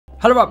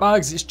Hello right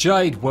bags, it's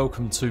Jade.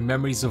 Welcome to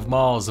Memories of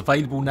Mars,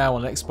 available now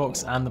on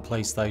Xbox and the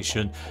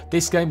PlayStation.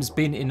 This game has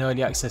been in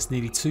early access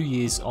nearly 2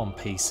 years on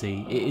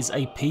PC. It is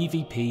a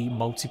PvP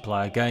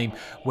multiplayer game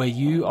where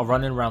you are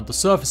running around the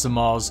surface of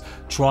Mars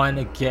trying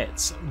to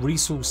get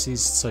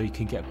resources so you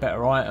can get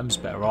better items,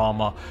 better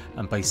armor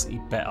and basically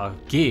better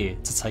gear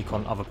to take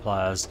on other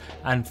players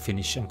and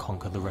finish and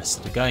conquer the rest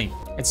of the game.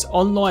 It's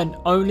online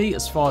only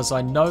as far as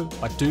I know.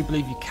 I do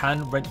believe you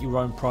can rent your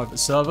own private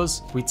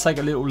servers. We take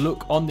a little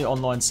look on the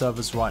online servers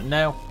right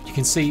now. You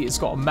can see it's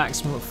got a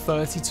maximum of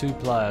 32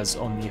 players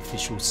on the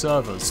official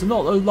servers. So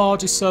not the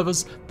largest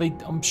servers.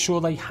 I'm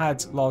sure they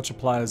had larger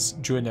players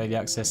during early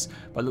access,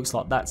 but it looks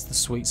like that's the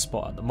sweet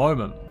spot at the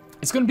moment.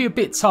 It's going to be a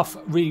bit tough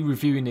really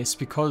reviewing this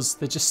because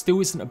there just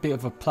still isn't a bit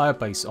of a player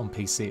base on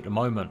PC at the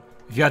moment.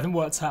 If you hadn't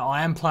worked out,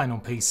 I am playing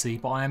on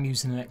PC, but I am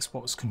using an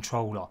Xbox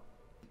controller.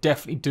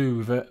 Definitely do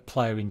with a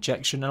player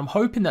injection, and I'm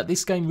hoping that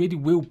this game really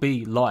will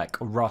be like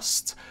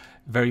Rust,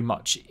 very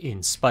much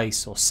in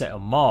space or set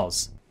on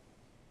Mars.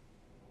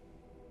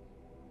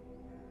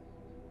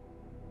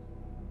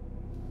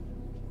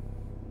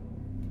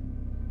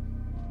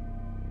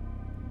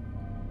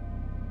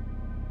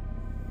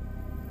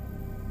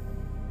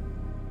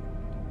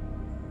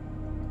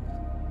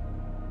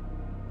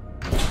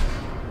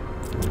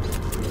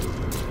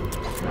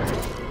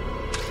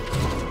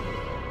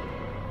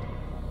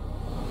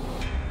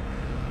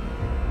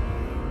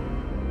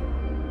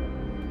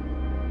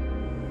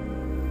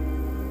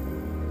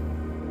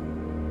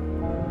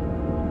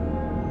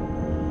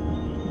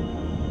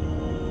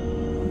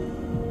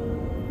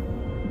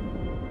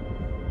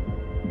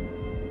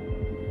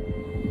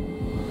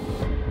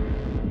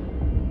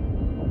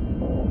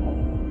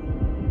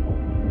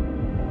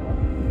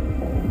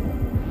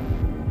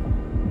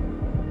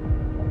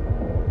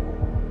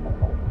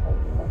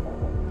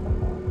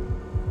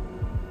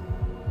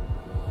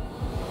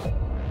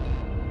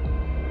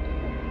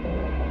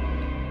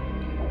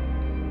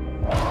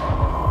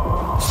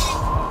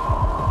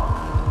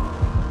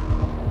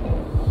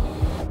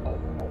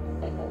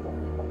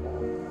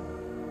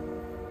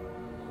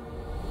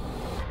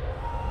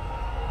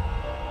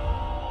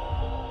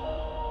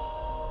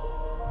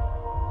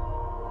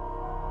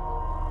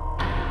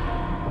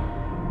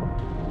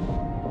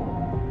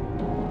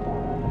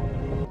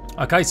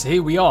 Okay, so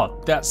here we are.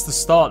 That's the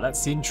start,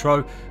 that's the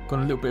intro. Got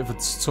a little bit of a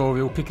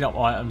tutorial, picking up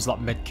items like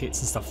med kits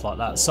and stuff like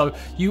that. So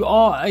you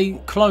are a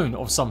clone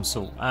of some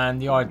sort, and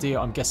the idea,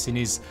 I'm guessing,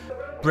 is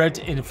bred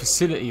in a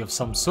facility of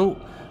some sort.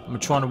 I'm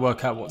trying to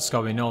work out what's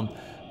going on.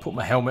 Put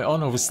my helmet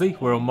on, obviously.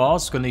 We're on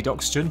Mars, gonna need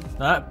oxygen.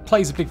 Now, that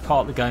plays a big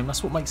part of the game.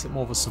 That's what makes it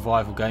more of a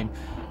survival game.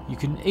 You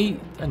can eat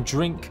and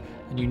drink,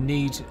 and you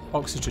need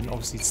oxygen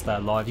obviously to stay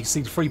alive. You can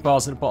see the 3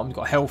 bars at the bottom. You've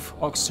got health,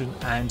 oxygen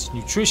and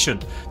nutrition.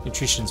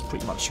 Nutrition's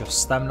pretty much your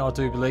stamina, I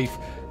do believe,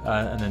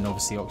 and then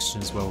obviously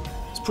oxygen as well.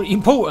 It's pretty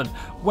important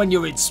when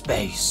you're in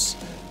space.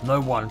 No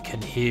one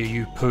can hear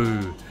you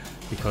poo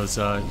because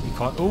you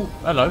can't. Oh,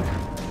 hello.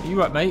 Are you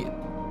right, mate?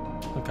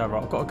 Okay,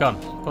 right, I've got a gun.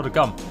 Got a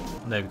gun.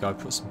 There we go.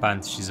 Put some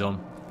bandages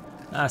on.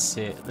 That's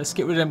it. Let's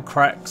get rid of them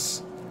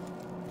cracks.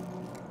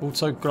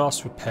 Auto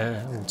glass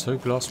repair, auto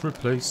glass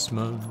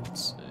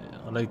replacement.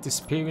 Are they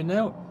disappearing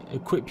now?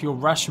 Equip your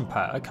ration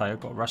pack. Okay, I've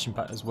got a ration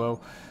pack as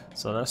well.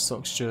 So that's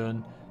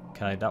oxygen.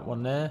 Okay, that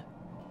one there.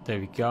 There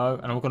we go.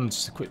 And I'm going to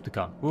just equip the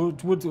gun. We'll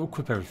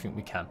equip everything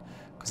we can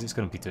because it's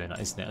going to be doing that,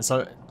 isn't it? And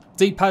so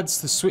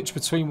D-pads to switch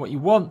between what you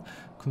want.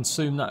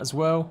 Consume that as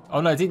well. Oh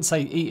no, it didn't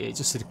say eat it. It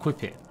just said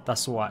equip it.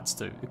 That's all I had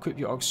to do. Equip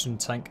your oxygen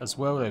tank as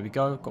well. There we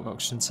go. Got my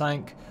oxygen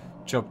tank.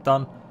 Job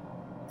done.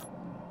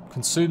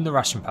 Consume the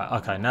ration pack.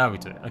 Okay, now we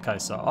do it. Okay,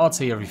 so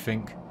RT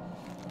everything.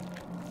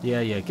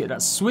 Yeah, get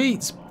that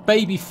sweet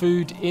baby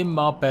food in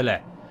my belly.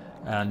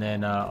 And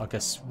then I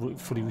guess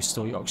fully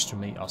restore your oxygen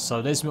meter.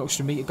 So there's my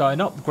oxygen meter going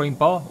up, the green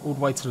bar, all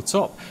the way to the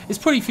top. It's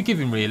pretty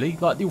forgiving really.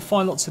 Like, you'll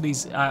find lots of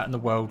these out in the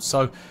world.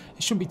 So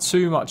it shouldn't be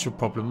too much of a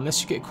problem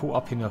unless you get caught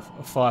up in a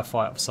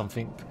firefight or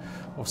something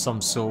of some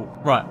sort.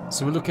 Right,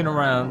 so we're looking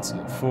around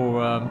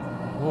for,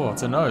 oh, I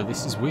don't know,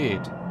 this is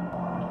weird.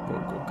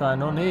 What's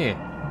going on here?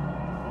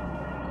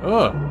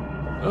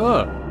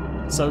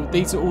 So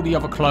these are all the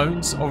other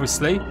clones,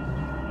 obviously.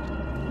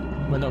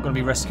 We're not going to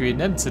be rescuing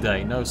them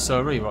today. No,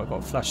 sorry. Right, got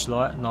a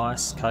flashlight.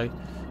 Nice. Okay.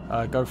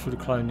 Go through the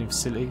cloning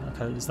facility.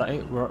 Okay, is that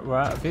it? We're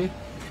out of here.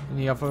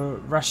 Any other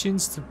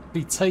rations to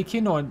be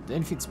taken or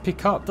anything to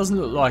pick up? Doesn't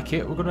look like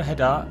it. We're going to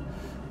head out.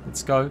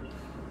 Let's go.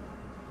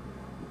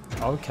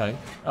 Okay.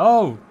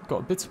 Oh, got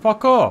a bit of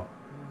parkour.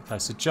 Okay,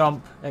 so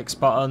jump, X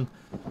button,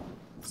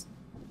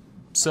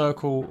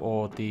 circle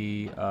or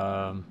the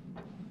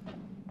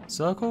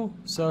circle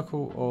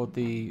or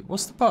the,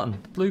 what's the button?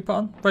 The blue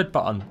button? Red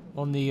button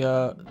on the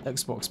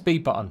Xbox. B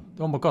button.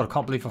 Oh my god, I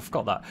can't believe I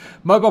forgot that.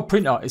 Mobile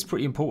printer is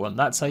pretty important.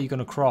 That's how you're going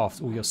to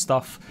craft all your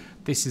stuff.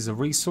 This is a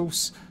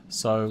resource.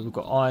 So we've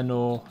got iron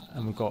ore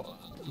and we've got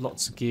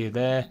lots of gear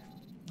there.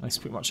 That's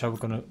pretty much how we're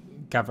going to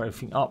gather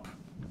everything up.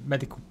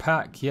 Medical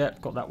pack, yep,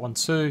 got that one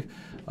too.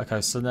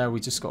 Okay, so now we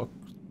just got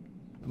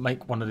to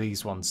make one of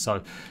these ones.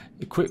 So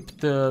equip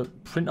the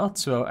printer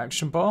to our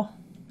action bar.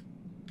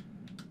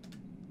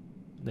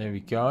 There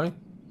we go.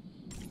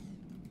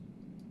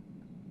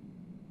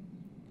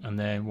 And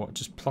then what?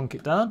 Just plonk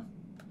it down.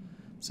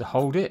 So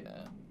hold it.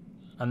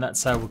 And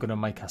that's how we're going to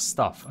make our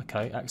stuff.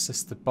 Okay,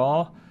 access the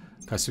bar.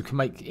 Okay, so we can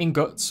make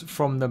ingots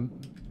from the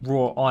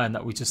raw iron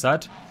that we just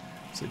had.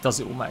 So it does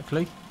it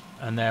automatically.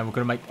 And then we're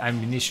going to make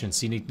ammunition.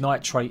 So you need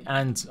nitrate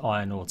and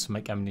iron ore to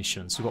make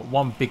ammunition. So we've got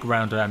one big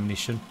round of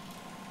ammunition.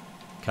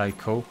 Okay,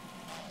 cool.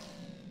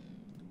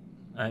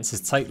 And it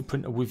says take the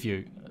printer with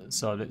you.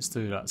 So let's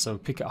do that. So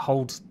pick it,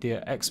 hold the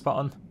X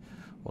button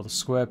or the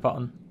square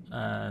button.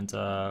 And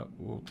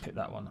we'll pick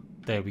that one.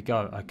 There we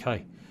go.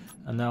 Okay.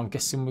 And now I'm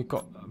guessing we've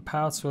got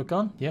power to a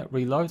gun. Yeah,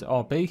 reload.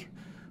 RB.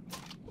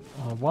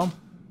 R1.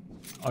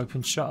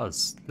 Open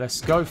shutters.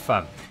 Let's go,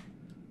 fam.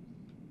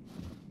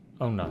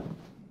 Oh, no.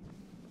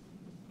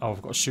 Oh,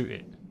 I've got to shoot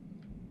it.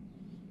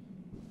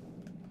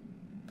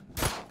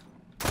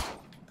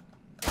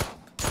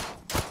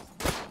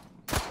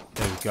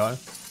 There we go.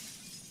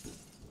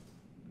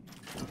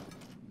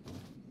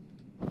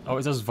 Oh,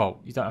 it does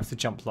vault. You don't have to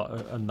jump like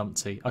a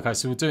numpty. Okay,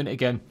 so we're doing it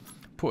again.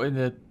 Putting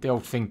the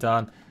old thing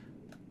down.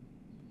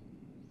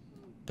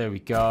 There we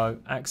go.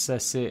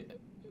 Access it.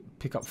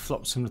 Pick up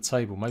flops from the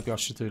table. Maybe I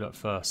should do that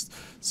first.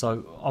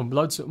 So I'm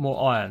loads of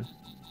more iron.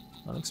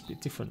 That looks a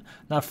bit different.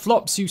 Now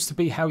flops used to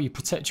be how you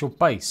protect your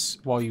base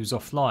while you was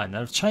offline.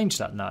 They've changed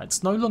that now.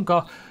 It's no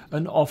longer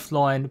an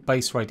offline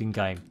base raiding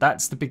game.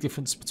 That's the big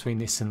difference between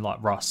this and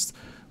like Rust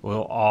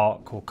or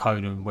Ark or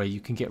Conan, where you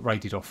can get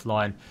raided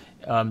offline.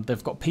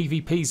 They've got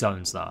PvP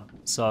zones now,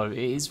 so it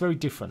is very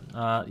different.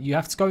 You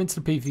have to go into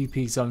the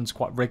PvP zones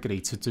quite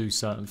regularly to do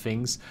certain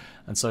things,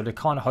 and so they're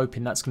kind of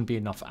hoping that's going to be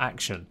enough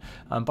action.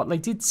 But I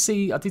did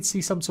see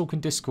some talk in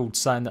Discord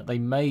saying that they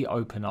may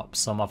open up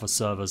some other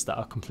servers that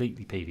are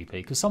completely PvP,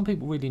 because some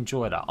people really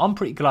enjoy that. I'm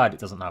pretty glad it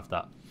doesn't have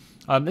that.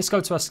 Let's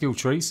go to our skill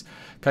trees.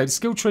 Okay, the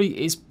skill tree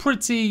is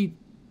pretty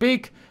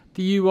big.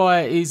 The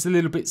UI is a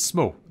little bit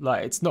small.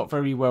 Like, it's not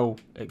very well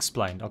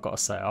explained, I've got to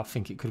say. I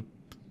think it could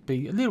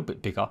be a little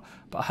bit bigger,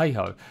 but hey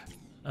ho.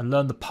 And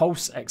learn the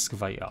pulse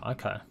excavator.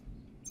 Okay.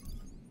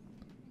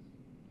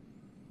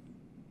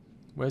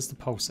 Where's the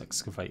pulse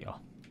excavator?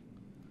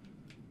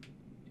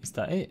 Is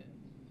that it?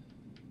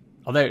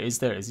 Oh, there it is.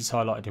 There it is. It's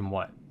highlighted in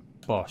white.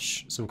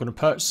 Bosh. So we're going to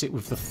purchase it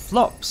with the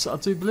flops, I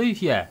do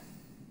believe. Yeah.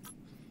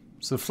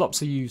 So the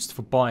flops are used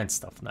for buying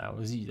stuff now.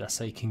 That's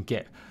how you can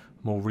get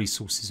more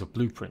resources or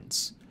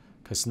blueprints.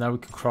 Okay, so now we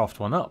can craft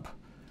one up.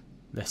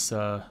 Let's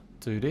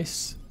do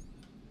this.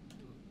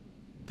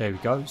 There we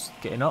go, it's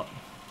getting up.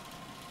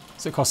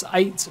 So it costs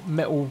 8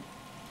 metal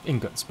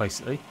ingots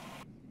basically.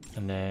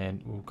 And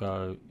then we'll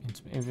go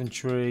into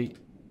inventory.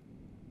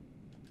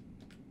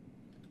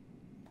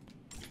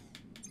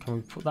 Can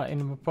we put that in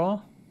the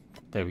bar?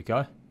 There we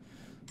go.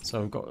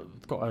 So we've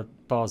got our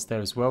bars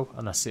there as well,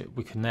 and that's it.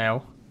 We can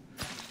now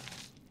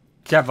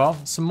gather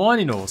some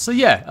mining ore. So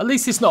yeah, at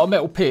least it's not a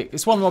metal pick.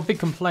 It's one of my big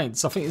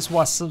complaints. I think it's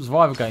why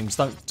survival games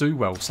don't do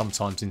well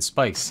sometimes in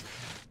space,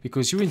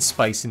 because you're in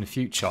space in the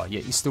future,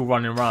 yet you're still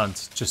running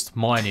around just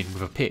mining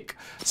with a pick.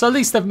 So at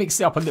least they've mixed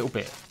it up a little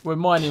bit. We're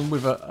mining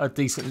with a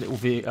decent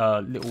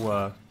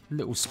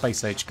little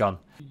space age gun.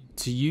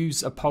 To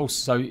use a pulse,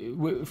 so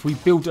if we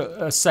build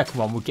a second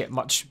one, we'll get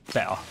much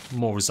better,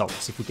 more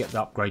results if we get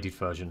the upgraded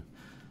version.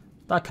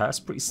 Okay, that's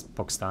pretty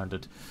bog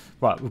standard.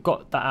 Right, we've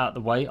got that out of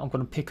the way. I'm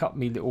going to pick up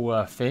my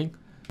little thing.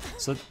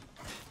 So,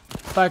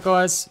 bad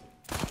guys.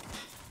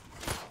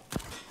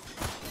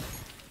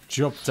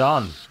 Job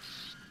done.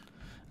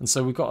 And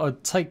so we've got to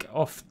take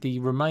off the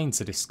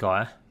remains of this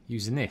guy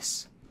using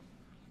this.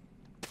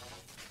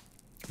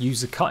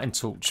 Use a cutting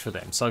torch for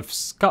them. So for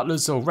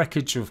scuttlers or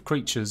wreckage of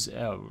creatures,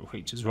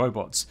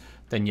 robots,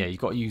 then yeah,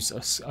 you've got to use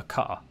a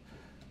cutter.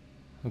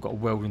 We've got a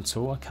welding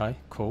tool. Okay,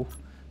 cool.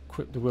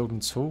 Equip the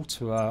welding tool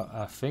to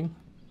our thing.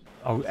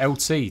 Oh,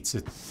 LT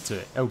to do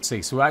it.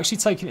 LT. So we're actually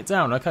taking it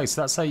down. Okay,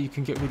 so that's how you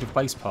can get rid of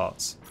base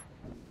parts.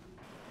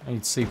 And you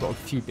can see we've got a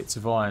few bits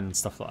of iron and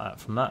stuff like that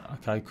from that.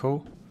 Okay,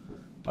 cool.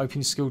 Open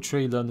your skill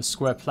tree, learn the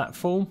square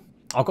platform.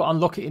 I've got to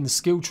unlock it in the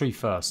skill tree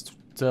first.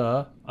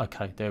 Duh.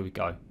 Okay, there we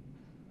go.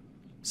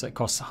 So it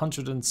costs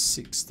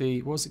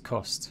 160. What does it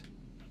cost?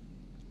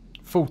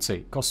 40.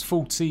 It costs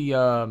 40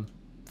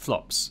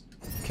 flops.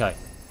 Okay.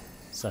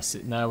 So that's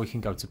it. Now we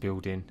can go to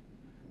building.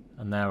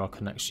 And now I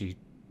can actually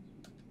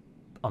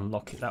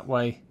unlock it that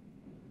way.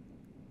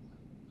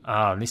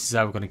 Ah, and this is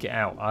how we're going to get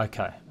out.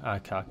 Okay,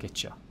 okay, I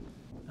get you.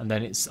 And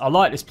then I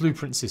like this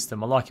blueprint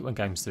system. I like it when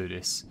games do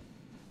this.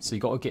 So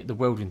you got to get the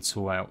welding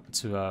tool out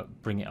to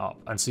bring it up.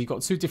 And so you've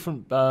got two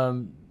different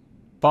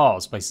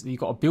bars, basically.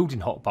 You've got a building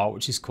hotbar,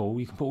 which is cool.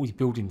 You can put all your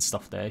building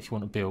stuff there if you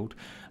want to build.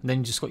 And then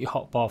you just got your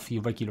hotbar for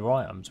your regular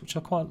items, which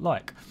I quite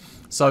like.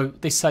 So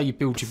this is how you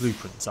build your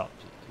blueprints up.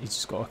 You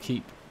just got to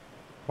keep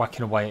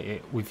whacking away at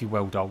it with your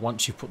welder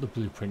once you put the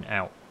blueprint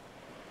out.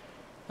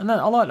 And then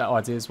I like that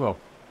idea as well.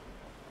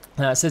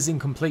 Now it says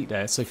incomplete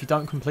there, so if you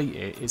don't complete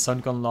it, it's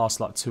only going to last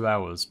like 2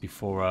 hours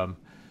before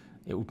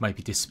it would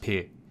maybe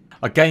disappear.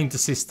 I gamed the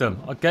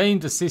system. I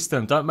gamed the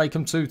system. Don't make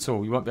them too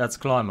tall. You won't be able to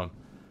climb them.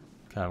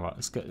 Okay, right.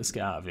 Let's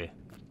get out of here.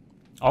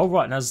 Oh,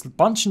 right, and there's a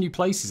bunch of new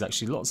places,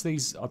 actually. Lots of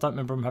these, I don't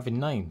remember them having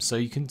names. So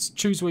you can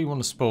choose where you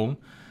want to spawn.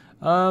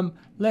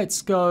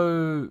 Let's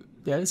go...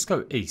 Yeah, let's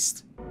go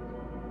east.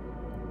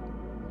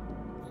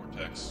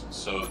 Vortex,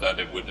 so that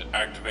it would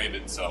activate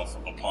itself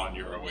upon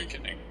your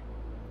awakening.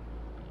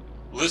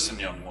 Listen,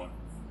 young one.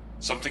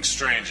 Something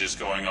strange is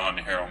going on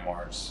here on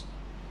Mars.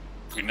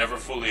 We never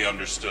fully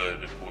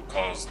understood what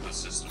caused the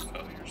system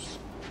failures.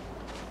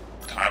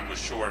 Time was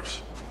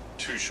short,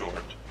 too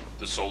short.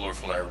 The solar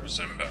flare was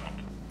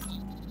inbound.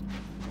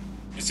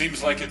 It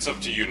seems like it's up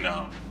to you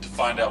now to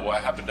find out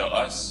what happened to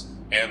us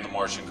and the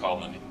Martian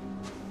colony.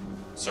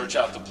 Search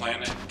out the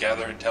planet,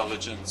 gather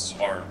intelligence,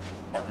 our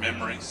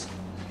memories,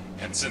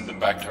 and send them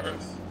back to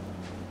Earth.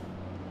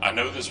 I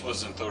know this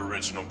wasn't the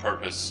original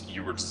purpose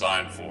you were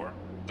designed for,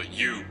 but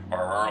you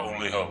are our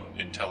only hope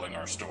in telling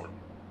our story.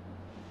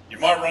 You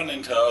might run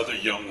into other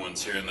young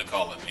ones here in the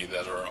colony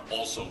that are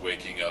also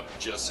waking up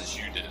just as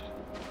you did.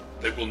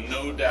 They will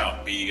no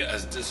doubt be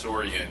as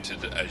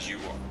disoriented as you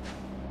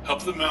are.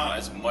 Help them out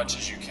as much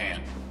as you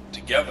can.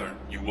 Together,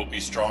 you will be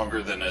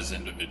stronger than as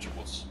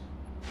individuals.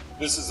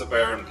 This is a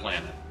barren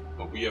planet,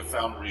 but we have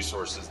found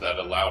resources that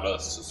allowed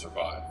us to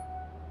survive.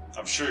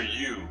 I'm sure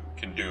you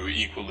can do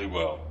equally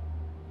well.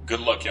 Good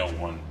luck, young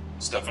one.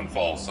 Stefan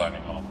Fall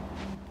signing off.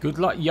 Good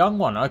luck, young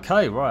one.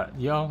 Okay, right.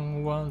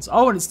 Young ones.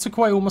 Oh, and it's took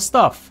away all my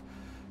stuff.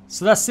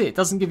 So that's it. It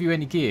doesn't give you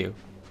any gear.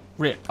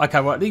 Rip. Okay,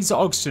 right. These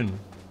are oxygen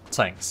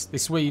tanks.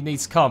 This is where you need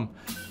to come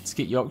to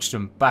get your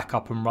oxygen back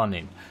up and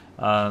running.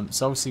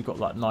 So obviously you've got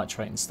like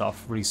nitrate and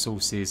stuff,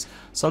 resources.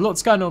 So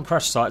lots going on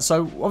crash site.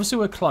 So obviously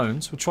we're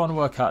clones. We're trying to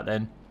work out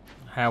then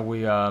how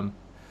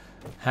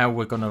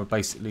we're gonna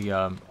basically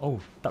oh,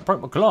 that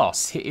broke my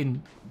glass,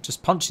 hitting,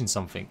 just punching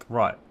something.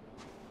 Right.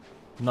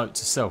 Note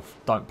to self,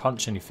 don't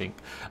punch anything.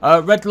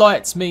 Red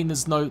lights mean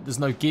there's no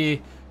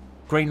gear.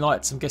 Green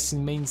lights, I'm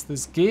guessing, means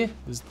there's gear.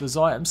 There's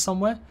items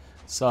somewhere.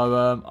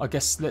 So I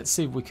guess let's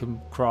see if we can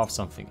craft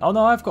something. Oh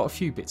no, I've got a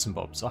few bits and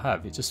bobs. I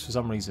have. It just for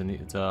some reason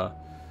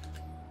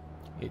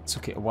it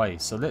took it away.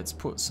 So let's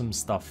put some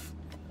stuff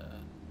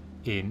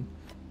in,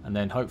 and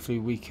then hopefully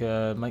we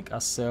can make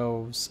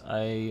ourselves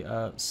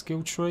a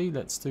skill tree.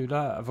 Let's do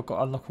that. Have I got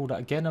to unlock all that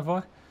again? Have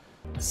I?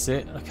 That's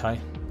it. Okay.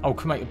 Oh,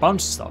 can make a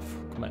bunch of stuff.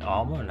 Can make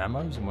armor and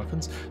ammos and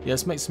weapons. Yeah,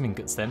 let's make some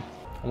ingots then.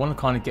 I want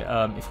to kind of get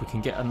if we can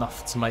get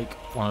enough to make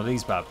one of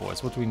these bad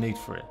boys. What do we need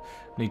for it?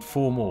 We need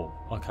 4 more.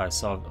 Okay,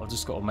 so I've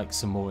just got to make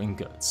some more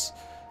ingots,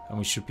 and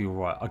we should be all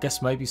right. I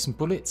guess maybe some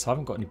bullets. I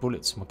haven't got any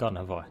bullets for my gun,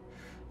 have I?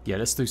 Yeah,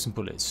 let's do some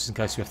bullets just in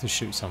case we have to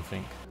shoot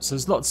something. So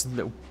there's lots of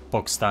little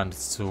bog standard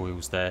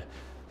tutorials there.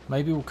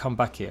 Maybe we'll come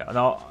back here.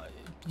 And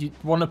you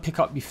want to pick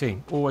up your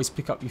thing. Always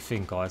pick up your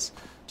thing, guys.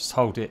 Just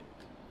hold it,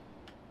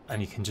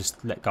 and you can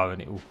just let go,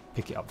 and it will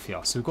pick it up for you.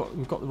 So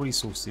we've got the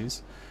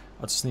resources.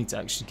 I just need to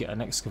actually get an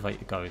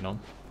excavator going on.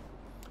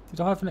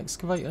 Did I have an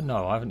excavator?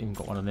 No, I haven't even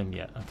got one of them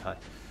yet. Okay,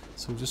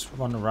 so we'll just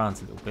run around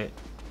a little bit.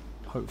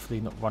 Hopefully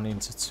not run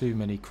into too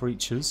many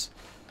creatures.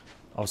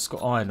 I've just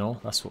got iron ore.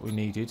 That's what we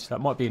needed. That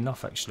might be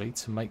enough actually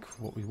to make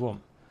what we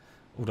want.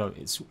 Although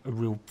it's a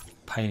real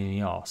pain in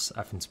the arse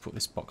having to put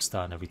this box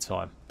down every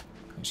time.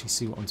 Actually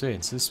see what I'm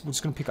doing. So we're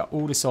just going to pick up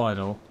all this iron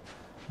ore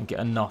and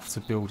get enough to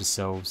build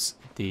ourselves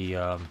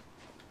the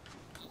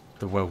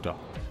welder.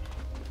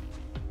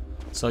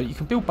 So you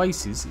can build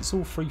bases. It's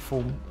all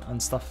freeform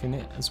and stuff in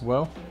it as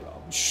well.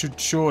 Should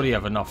surely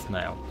have enough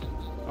now.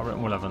 I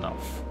reckon we'll have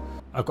enough.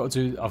 I've got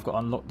to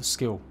unlock the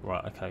skill.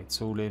 Right, okay,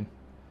 it's all in.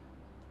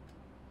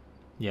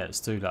 Yeah, let's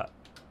do that.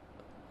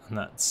 And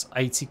that's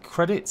 80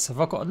 credits. Have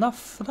I got enough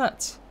for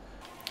that?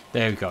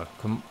 There we go.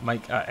 Can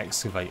make our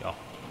excavator.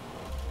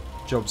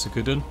 Job's a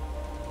good one.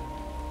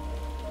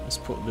 Let's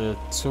put the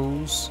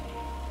tools.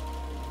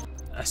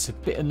 That's a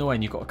bit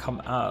annoying. You've got to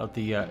come out of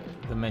the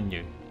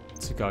menu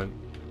to go.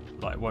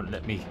 Like, won't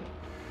let me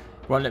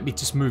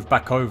just move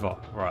back over.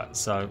 Right,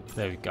 so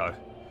there we go.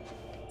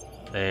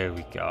 There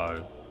we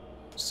go.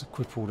 Just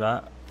equip all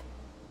that.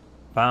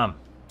 Bam.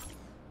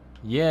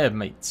 Yeah,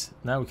 mate.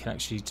 Now we can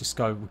actually just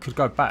go. We could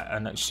go back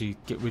and actually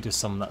get rid of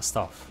some of that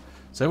stuff.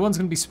 So everyone's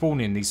going to be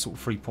spawning these sort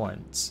of 3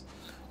 points.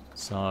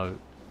 So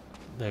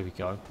there we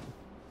go.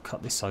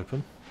 Cut this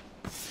open.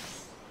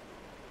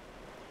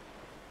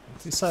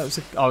 Did it say it was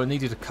oh, it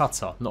needed a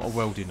cutter, not a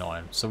welding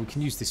iron. So we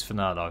can use this for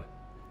now, though.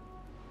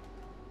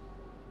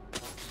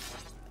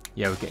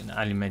 Yeah, we're getting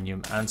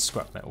aluminium and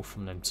scrap metal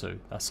from them too.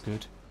 That's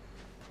good.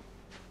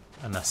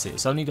 And that's it.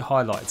 It's only the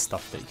highlighted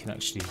stuff that you can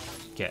actually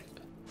get.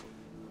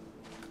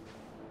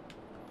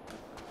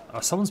 Oh,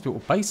 someone's built a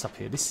base up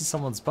here. This is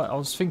someone's base. I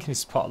was thinking this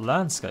is part of the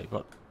landscape,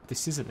 but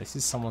this isn't. This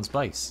is someone's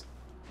base.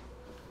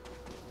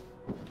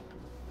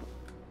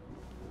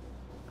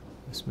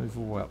 Let's move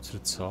all the way up to the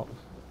top.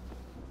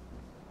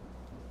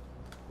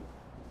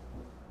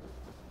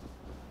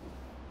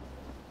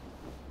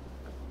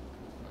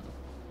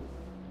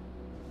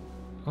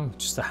 Oh,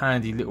 just a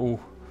handy little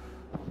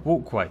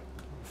walkway.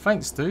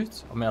 Thanks, dude.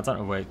 I mean, I don't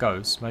know where it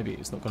goes. Maybe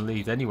it's not going to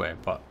lead anywhere,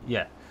 but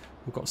yeah,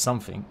 we've got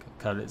something.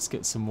 Okay, let's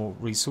get some more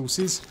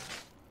resources.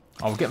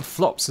 Oh, we're getting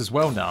flops as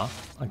well now.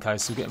 Okay,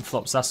 so we're getting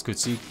flops. That's good.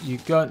 So you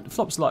go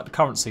flops like the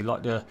currency,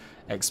 like the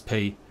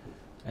XP,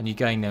 and you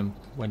gain them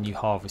when you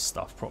harvest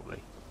stuff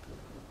properly.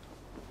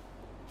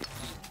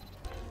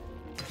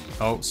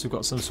 Oh, so we've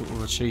got some sort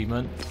of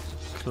achievement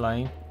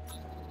claim.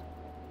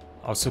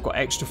 Oh, so we've got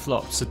extra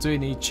flops. So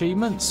doing the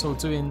achievements or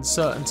doing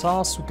certain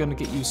tasks, we're going to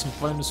get you some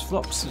bonus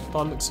flops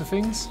by the looks of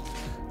things.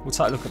 We'll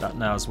take a look at that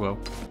now as well.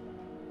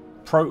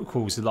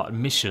 Protocols are like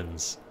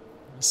missions.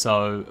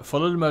 So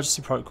follow the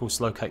emergency protocols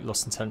to locate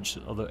lost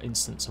intelligence or the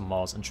instance on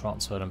Mars and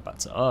transfer them back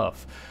to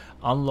Earth.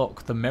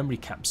 Unlock the memory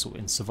capsule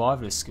in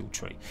survivalist skill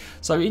tree.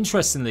 So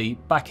interestingly,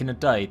 back in the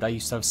day, they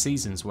used to have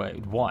seasons where it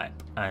would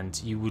wipe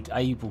and you would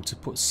able to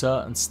put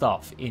certain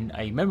stuff in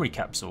a memory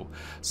capsule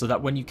so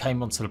that when you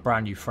came onto the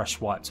brand new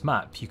fresh wiped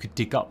map, you could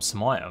dig up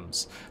some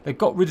items. They've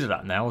got rid of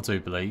that now, I do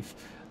believe,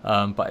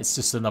 but it's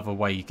just another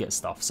way you get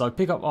stuff. So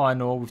pick up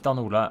iron ore, we've done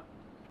all that.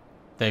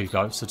 There you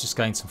go, so just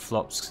gain some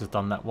flops because I've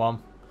done that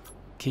one.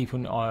 Keep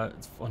an eye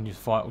on your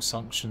vital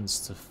functions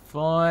to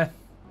fly.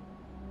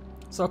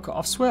 So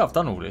I swear I've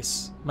done all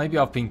this. Maybe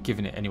I've been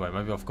given it anyway.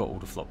 Maybe I've got all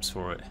the flops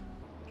for it.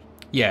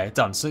 Yeah,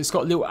 done. So it's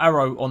got a little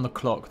arrow on the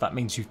clock. That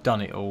means you've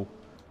done it all.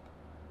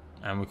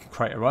 And we can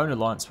create our own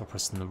alliance by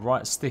pressing the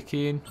right stick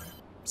in.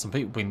 Some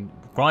people have been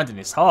grinding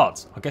this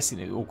hard. I guess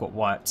it all got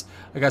wiped.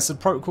 Okay, so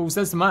protocols.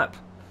 There's the map.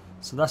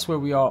 So that's where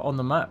we are on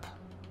the map.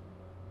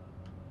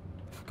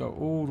 If we go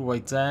all the way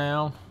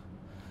down.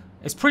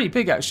 It's pretty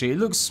big actually. It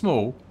looks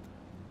small.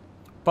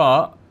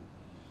 But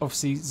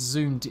obviously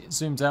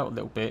zoomed out a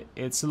little bit.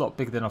 It's a lot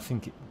bigger than I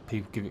think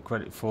people give it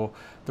credit for.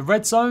 The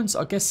red zones,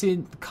 I guess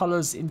the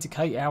colours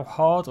indicate how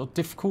hard or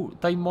difficult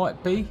they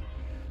might be.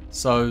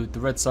 So the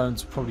red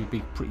zones will probably be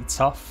pretty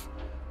tough.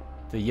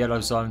 The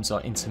yellow zones are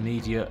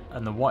intermediate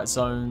and the white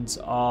zones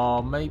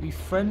are maybe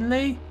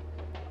friendly.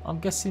 I'm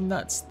guessing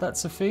that's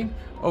a thing.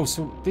 Oh,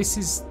 so this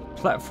is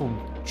platform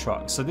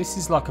truck. So this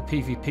is like a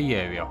PvP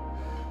area.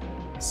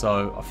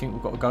 So I think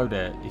we've got to go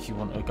there if you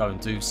want to go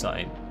and do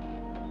something.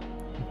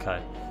 Okay,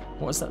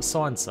 what does that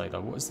sign say though?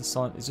 What is the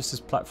sign? It just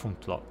says platform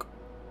clock.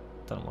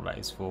 Don't know what that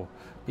is for.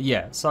 But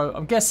yeah, so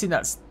I'm guessing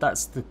that's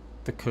the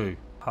coup.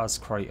 Paz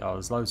crater,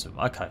 there's loads of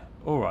them. Okay,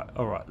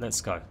 alright,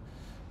 let's go.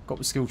 Got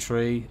the skill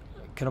tree.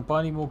 Can I buy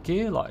any more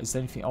gear? Like, is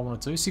there anything I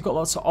want to do? So you've got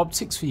lots of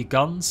optics for your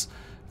guns,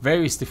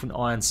 various different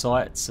iron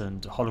sights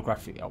and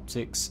holographic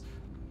optics,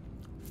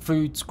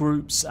 foods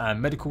groups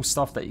and medical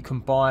stuff that you can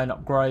buy and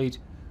upgrade,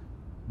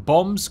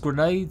 bombs,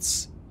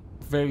 grenades,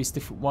 various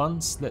different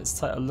ones. Let's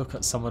take a look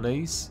at some of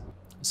these.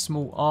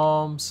 Small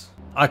arms.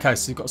 Okay,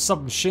 so you've got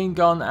submachine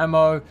gun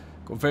ammo,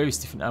 got various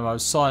different ammo,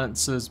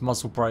 silencers,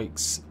 muzzle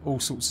brakes,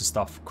 all sorts of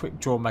stuff. Quick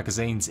draw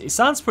magazines. It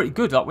sounds pretty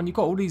good. Like when you've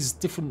got all these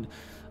different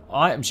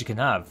items you can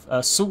have.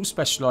 Assault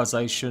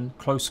specialization,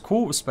 close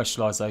quarter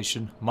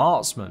specialization,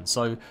 marksman.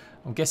 So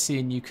I'm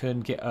guessing you can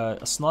get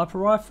a sniper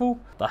rifle.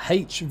 The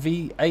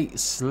HV8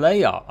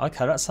 Slayer.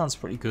 Okay, that sounds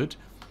pretty good.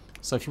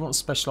 So if you want to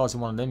specialize in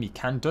one of them, you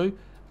can do.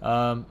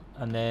 And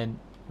then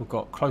we've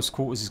got close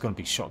quarters is going to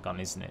be shotgun,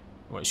 isn't it?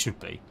 Well, it should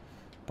be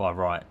by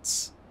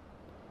rights.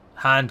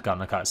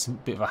 Handgun. Okay, it's a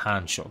bit of a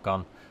hand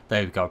shotgun.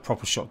 There we go,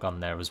 proper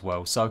shotgun there as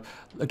well. So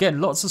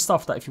again, lots of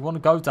stuff that if you want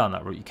to go down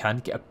that route, you can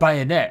get a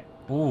bayonet.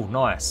 Oh,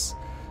 nice.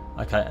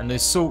 Okay, and the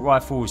assault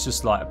rifle is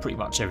just like pretty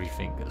much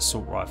everything.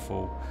 Assault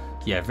rifle,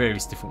 yeah,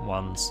 various different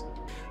ones.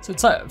 So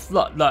take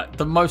like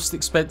the most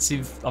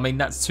expensive. I mean,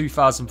 that's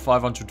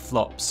 2,500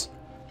 flops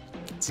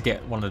to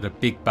get one of the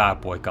big bad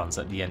boy guns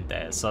at the end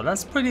there. So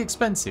that's pretty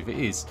expensive. It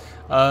is.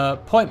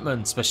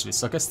 Pointman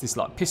specialist. I guess this is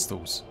like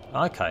pistols.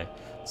 Okay.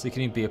 So you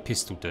can even be a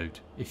pistol dude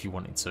if you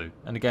wanted to.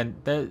 And again,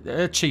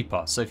 they're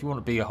cheaper. So if you want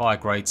to be a high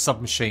grade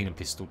submachine and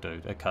pistol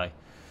dude, okay.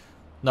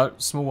 No,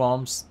 small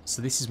arms.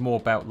 So this is more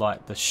about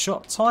like the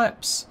shot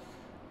types.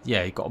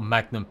 Yeah, you got a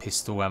magnum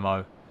pistol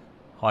ammo.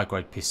 High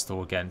grade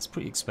pistol again. It's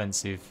pretty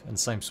expensive. And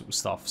same sort of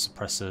stuff.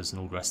 Suppressors and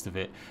all the rest of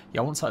it.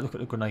 Yeah, I want to take a look at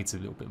the grenades a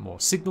little bit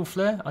more. Signal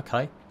flare.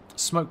 Okay.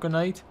 Smoke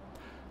grenade.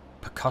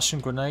 Percussion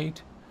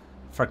grenade.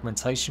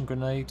 Fragmentation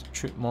grenade.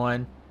 Trip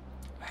mine.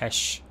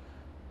 Hesh.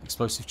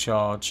 Explosive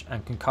charge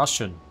and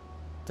concussion.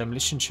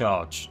 Demolition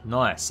charge.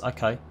 Nice.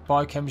 Okay.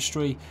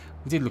 Biochemistry.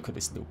 We did look at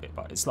this a little bit,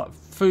 but it's like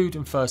food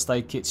and first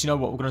aid kits. You know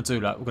what? We're going to do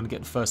that. We're going to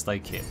get the first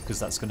aid kit because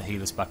that's going to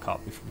heal us back up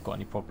if we've got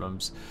any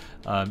problems.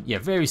 Yeah,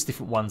 various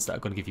different ones that are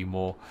going to give you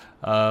more.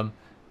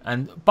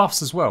 And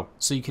buffs as well.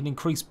 So you can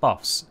increase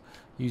buffs.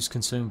 Use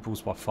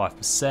consumables by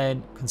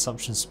 5%,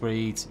 consumption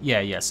speed.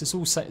 Yeah, so it's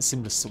all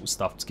similar sort of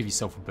stuff to give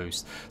yourself a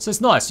boost. So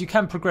it's nice. You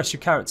can progress your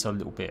character a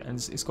little bit, and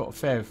it's got a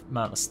fair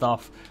amount of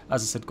stuff.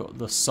 As I said, got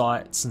the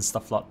sights and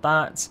stuff like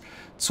that.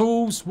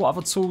 Tools. What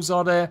other tools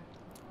are there?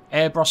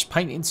 Airbrush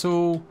painting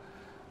tool,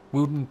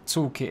 wielding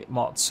toolkit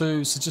Mark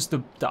II. So just the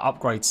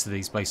upgrades to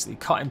these basically.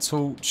 Cutting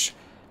torch,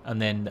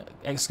 and then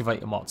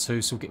excavator Mark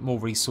II. So we'll get more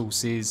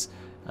resources,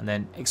 and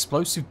then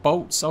explosive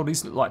bolts. Oh,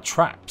 these look like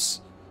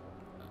traps.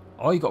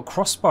 Oh, you got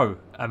crossbow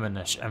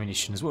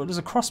ammunition as well. There's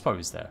a crossbow,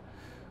 is there?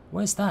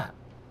 Where's that?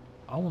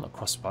 I want a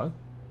crossbow.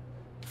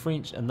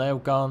 3-inch a nail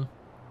gun.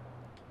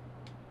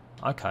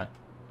 Okay.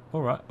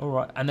 Alright,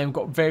 alright. And then we've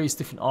got various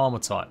different armour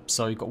types.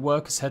 So you've got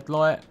Worker's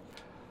Headlight.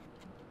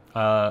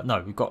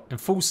 No, we've got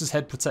Enforcer's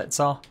Head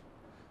Protector.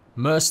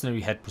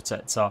 Mercenary Head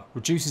Protector.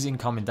 Reduces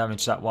incoming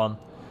damage, that one.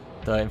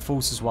 The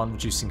Enforcer's one,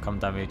 reduces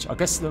incoming damage. I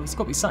guess it's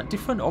got to be something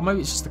different, or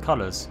maybe it's just the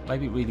colours.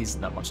 Maybe it really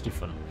isn't that much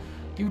different.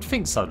 You would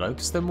think so, though,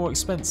 because they're more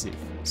expensive.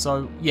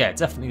 So, yeah,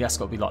 definitely that's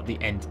got to be like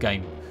the end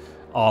game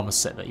armour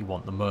set that you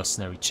want. The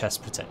Mercenary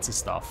Chest Protector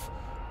stuff.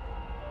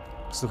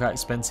 Just look how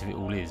expensive it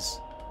all is.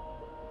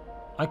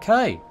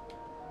 Okay.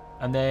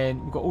 And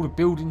then we've got all the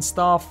building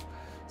stuff.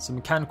 Some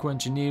mechanical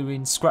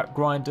engineering, scrap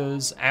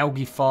grinders,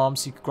 algae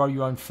farms, so you can grow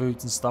your own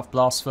foods and stuff.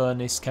 Blast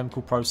furnace,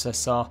 chemical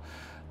processor,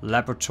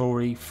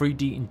 laboratory,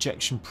 3D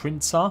injection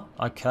printer.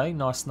 Okay,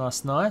 nice,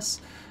 nice,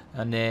 nice.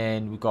 And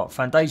then we've got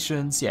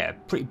foundations. Yeah,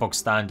 pretty bog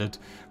standard.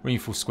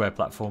 Reinforced square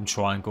platform,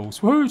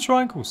 triangles. Woohoo,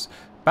 triangles.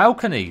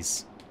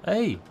 Balconies.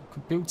 Hey, we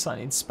could build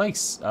something in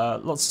space.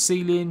 Lots of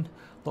ceiling,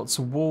 lots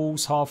of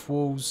walls, half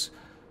walls,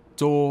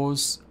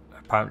 doors.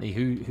 Apparently,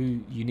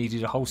 who you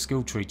needed a whole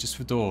skill tree just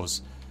for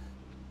doors.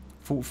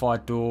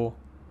 Fortified door,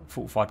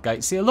 fortified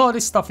gate. See, a lot of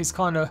this stuff is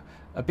kind of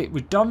a bit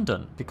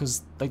redundant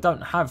because they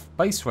don't have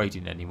base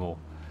rating anymore.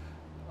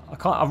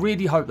 I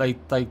really hope they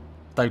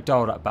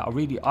dial that back.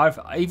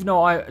 Even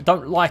though I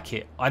don't like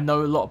it, I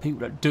know a lot of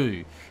people that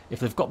do. If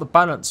they've got the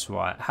balance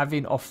right,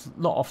 having not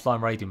offline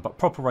raiding, but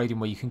proper raiding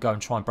where you can go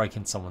and try and break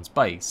into someone's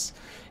base,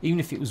 even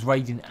if it was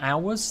raiding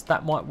hours,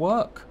 that might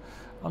work.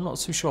 I'm not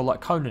too sure.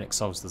 Like Conan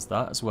Exiles does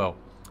that as well.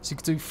 So you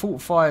could do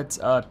fortified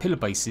pillar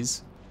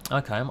bases.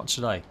 Okay, how much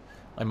are they?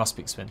 They must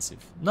be expensive.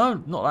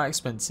 No, not that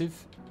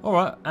expensive.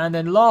 Alright, and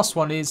then last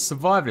one is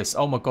Survivalist.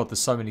 Oh my god, there's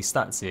so many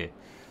stats here.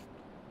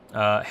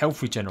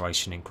 Health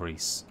regeneration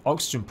increase.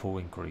 Oxygen pool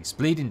increase.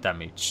 Bleeding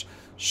damage.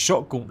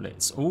 Shot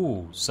gauntlets.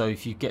 Oh, so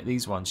if you get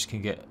these ones, you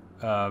can get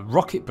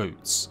rocket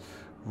boots.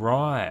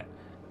 Right.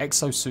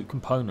 Exosuit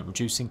component.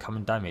 Reducing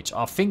incoming damage.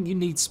 I think you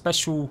need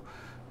special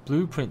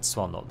blueprints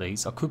to unlock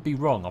these. I could be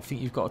wrong. I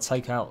think you've got to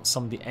take out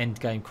some of the end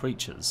game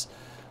creatures.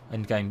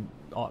 End game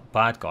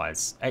bad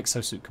guys.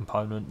 Exosuit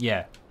component,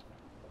 yeah.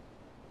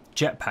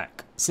 Jetpack.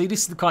 See,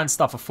 this is the kind of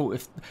stuff I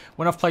thought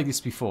when I've played this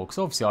before, because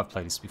obviously I've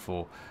played this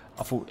before,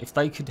 I thought if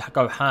they could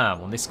go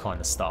ham on this kind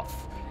of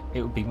stuff,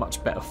 it would be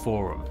much better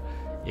for them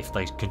if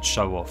they could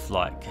show off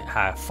like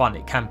how fun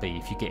it can be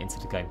if you get into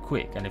the game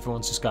quick, and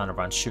everyone's just going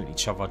around shooting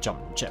each other,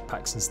 jumping on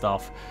jetpacks and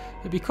stuff.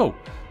 It'd be cool.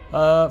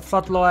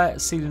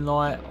 Floodlight, ceiling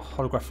light,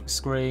 holographic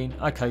screen,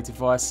 okay,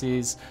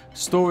 devices,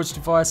 storage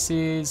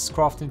devices,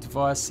 crafting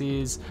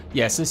devices.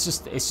 Yes, it's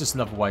just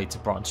another way to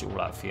branch it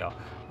all out for you.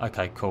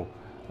 Okay, cool.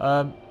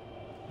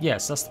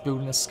 Yes, that's the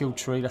building, that's the skill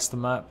tree, that's the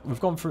map. We've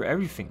gone through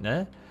everything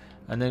there.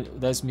 And then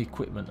there's my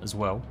equipment as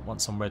well,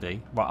 once I'm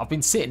ready. Right, I've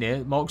been sitting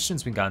here, my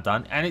oxygen's been going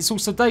down, and it's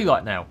also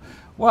daylight now.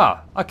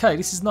 Wow, okay,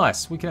 this is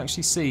nice. We can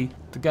actually see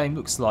the game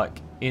looks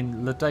like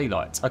in the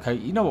daylight. Okay,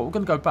 you know what, we're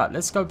going to go back.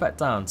 Let's go back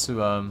down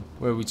to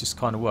where we just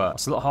kind of were.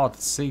 It's a lot harder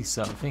to see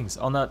certain things.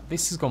 Oh no,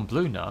 this has gone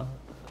blue now.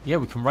 Yeah,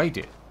 we can raid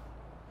it.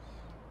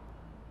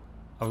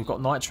 Oh, we've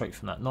got nitrate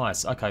from that.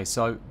 Nice. Okay,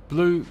 so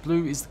blue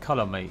is the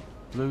colour, mate.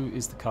 Blue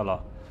is the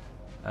colour.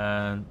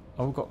 And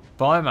oh, we've got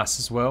biomass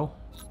as well.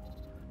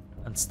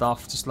 And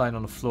stuff just laying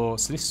on the floor.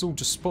 So this is all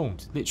just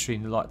spawned. Literally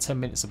in like 10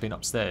 minutes I've been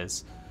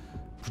upstairs.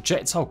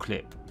 Projectile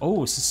clip.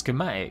 Oh, it's a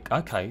schematic.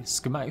 Okay,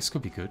 schematics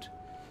could be good.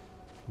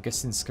 I'm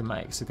guessing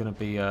schematics are going to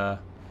be...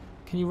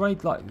 can you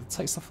raid, like,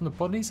 take stuff from the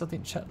bodies? I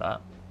didn't check that.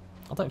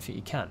 I don't think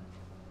you can.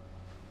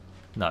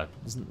 No,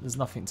 there's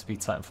nothing to be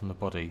taken from the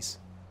bodies.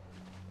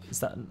 Is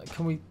that...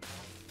 Can we...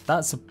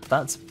 That's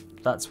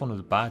one of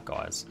the bad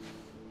guys.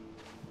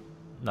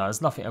 No,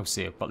 there's nothing else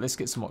here. But let's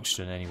get some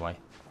oxygen anyway.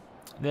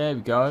 There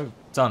we go.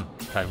 Done.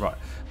 Okay, right.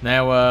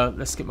 Now,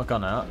 let's get my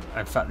gun out.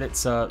 In fact,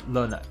 let's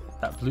learn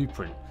that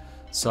blueprint.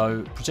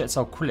 So,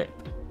 projectile clip.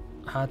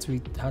 How do we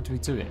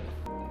do it?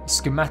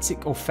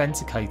 Schematic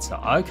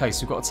authenticator. Okay,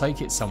 so we've got to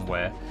take it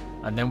somewhere,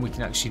 and then we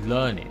can actually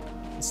learn it.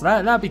 So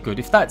that'd be good.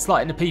 If that's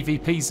like in the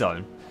PvP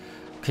zone,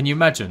 can you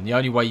imagine? The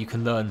only way you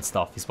can learn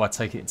stuff is by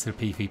taking it to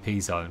the PvP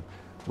zone,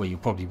 where you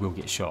probably will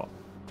get shot.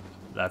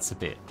 That's a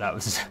bit. That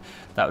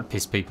would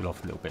piss people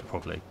off a little bit,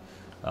 probably.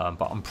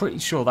 But I'm pretty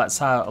sure that's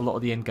how a lot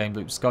of the endgame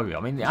loops go.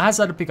 I mean, it has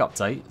had a big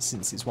update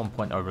since its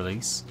 1.0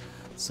 release,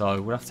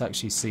 so we'll have to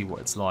actually see what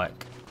it's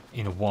like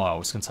in a while.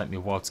 It's going to take me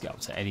a while to get up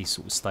to any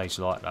sort of stage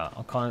like that.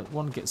 I kind of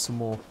want to get some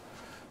more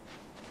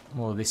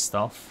of this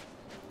stuff.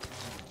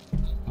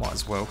 Might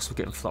as well, because we're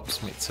getting flops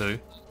from it too.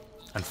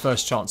 And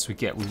first chance we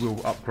get, we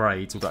will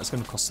upgrade, although it's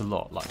going to cost a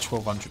lot, like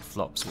 1,200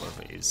 flops,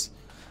 whatever it is.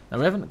 Now,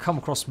 we haven't come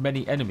across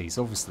many enemies,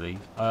 obviously.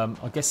 I'm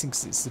guessing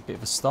because it's a bit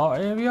of a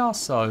start area,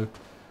 so...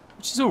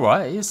 Which is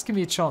alright, just give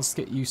me a chance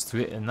to get used to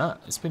it and that.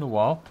 It's been a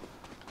while.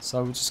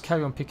 So we'll just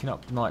carry on picking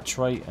up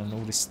nitrate and all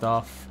this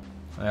stuff.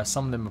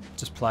 Some of them are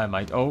just player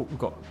made. Oh, we've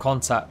got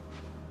contact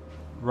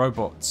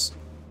robots.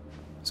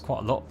 There's quite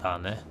a lot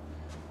down there.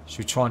 Should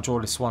we try and draw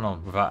this one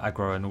on without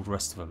aggro and all the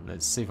rest of them?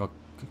 Let's see if a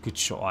good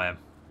shot I am.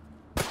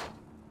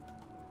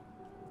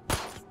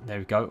 There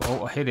we go.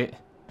 Oh, I hit it.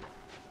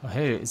 I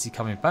hit it. Is he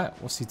coming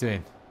back? What's he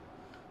doing?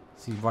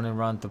 Is he running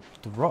around the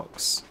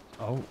rocks?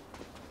 Oh.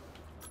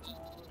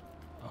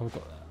 Oh,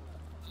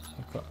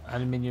 we've got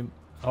aluminium.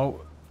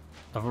 Oh,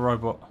 another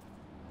robot.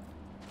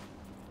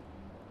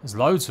 There's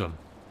loads of them.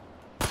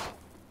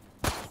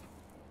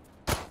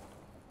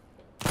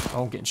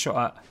 Oh, I'm getting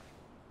shot at.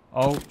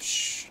 Oh,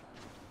 shh.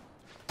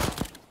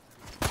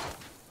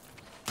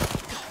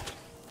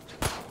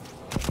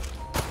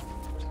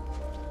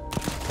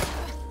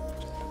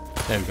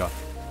 There we go.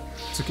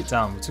 Took it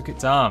down. We took it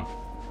down.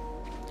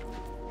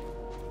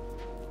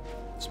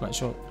 Just make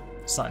sure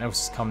something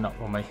else is coming up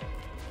on me.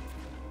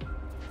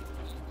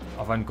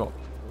 I've only got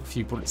a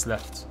few bullets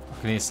left.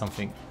 I can hear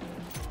something.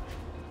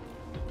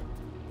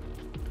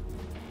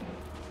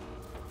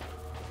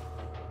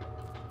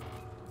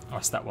 Oh,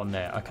 it's that one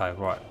there. Okay,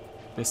 right.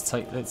 Let's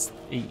eat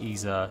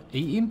his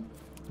eat him.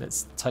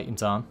 Let's take him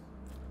down.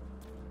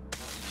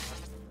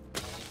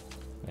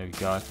 There we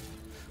go.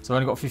 So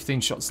I've only got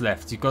 15 shots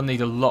left. You're gonna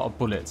need a lot of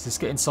bullets. Let's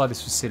get inside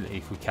this facility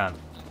if we can.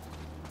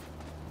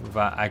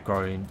 Without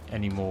aggroing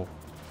any more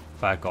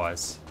bad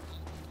guys.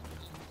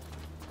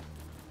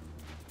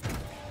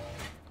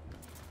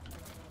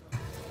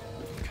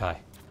 Okay.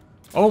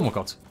 Oh my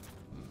god.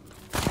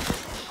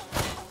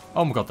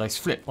 Oh my god, they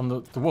flip on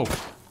the wall.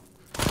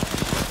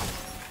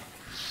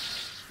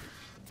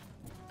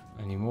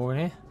 Any more in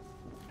here?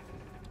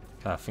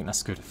 Okay, I think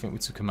that's good. I think we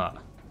took them out.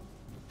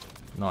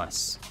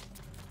 Nice.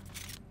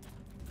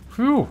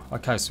 Whew.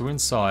 Okay, so we're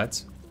inside.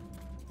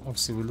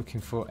 Obviously we're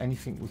looking for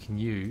anything we can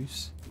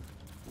use.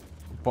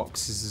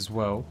 Boxes as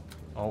well.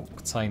 Oh,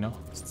 container.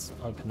 Let's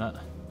open that.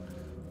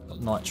 Got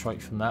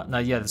nitrate from that. Now,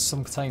 yeah, there's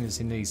some containers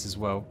in these as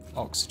well.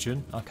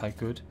 Oxygen. Okay,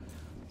 good.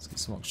 Let's get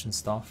some oxygen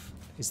stuff.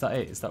 Is that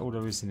it? Is that all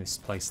there is in this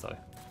place, though?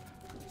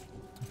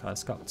 Okay,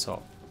 let's go up the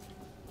top.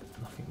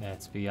 Nothing there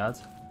to be had.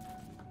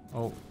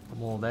 Oh,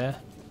 more there.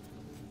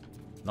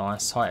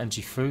 Nice. High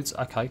energy foods.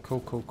 Okay,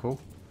 cool, cool, cool.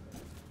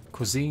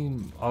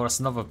 Cuisine. Oh, that's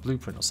another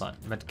blueprint or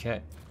something.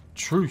 Medkit.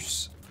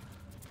 Truce.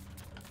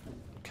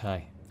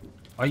 Okay.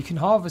 Oh, you can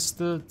harvest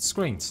the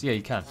screens. Yeah,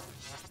 you can.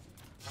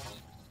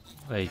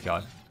 There you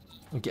go.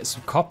 We get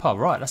some copper.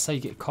 Right, that's how you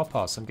get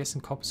copper. So I'm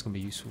guessing copper's going to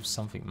be useful for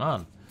something.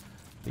 Man,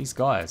 these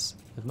guys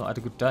have not had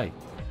a good day.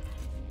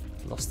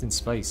 Lost in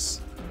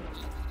space.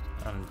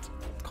 And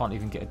can't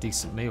even get a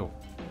decent meal.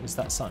 Is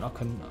that something I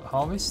can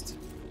harvest?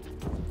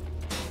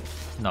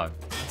 No,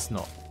 it's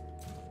not.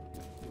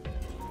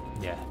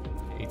 Yeah,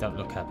 you don't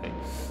look happy.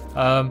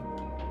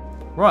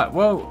 Right,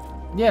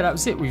 well, yeah, that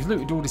was it. We've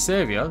looted all this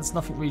area. There's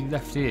nothing really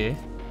left here.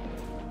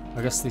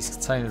 I guess these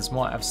containers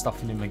might have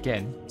stuff in them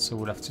again, so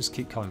we'll have to just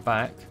keep coming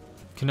back.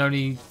 Can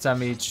only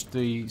damage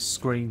the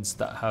screens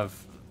that have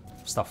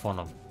stuff on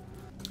them.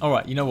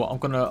 Alright, you know what? I'm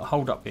going to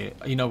hold up here.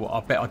 You know what?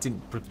 I bet I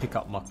didn't pick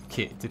up my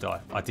kit, did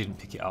I? I didn't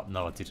pick it up.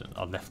 No, I didn't.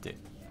 I left it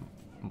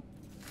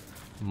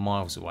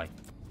miles away.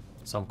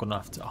 So I'm going to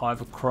have to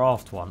either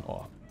craft one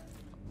or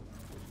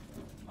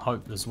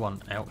hope there's one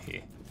out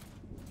here.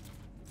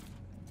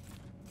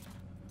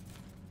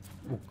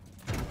 Ooh,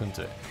 we're going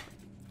to do it.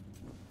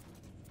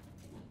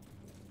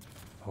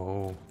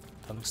 Oh,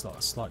 that looks like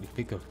a slightly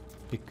bigger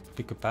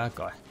bad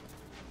guy.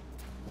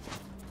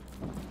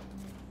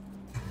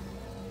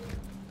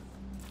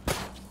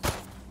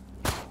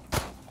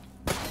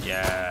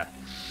 Yeah.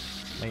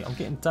 Mate, I'm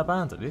getting dab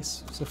hand at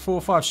this. So 4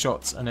 or 5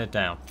 shots and they're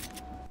down.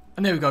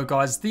 And there we go,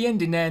 guys. The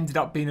ending there ended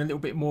up being a little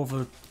bit more of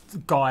a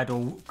guide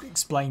or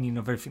explaining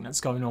of everything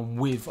that's going on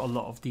with a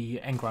lot of the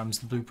engrams,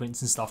 the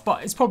blueprints and stuff.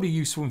 But it's probably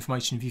useful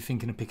information if you're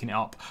thinking of picking it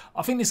up.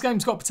 I think this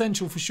game's got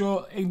potential for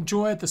sure.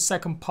 Enjoy the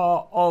second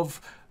part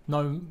of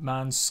No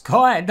Man's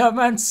Sky. No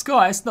Man's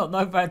Sky. It's not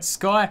No Man's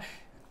Sky.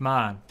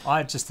 Man,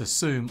 I just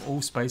assume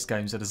all space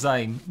games are the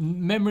same.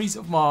 Memories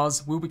of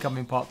Mars will be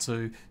coming part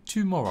 2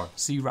 tomorrow.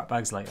 See you rat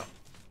bags later.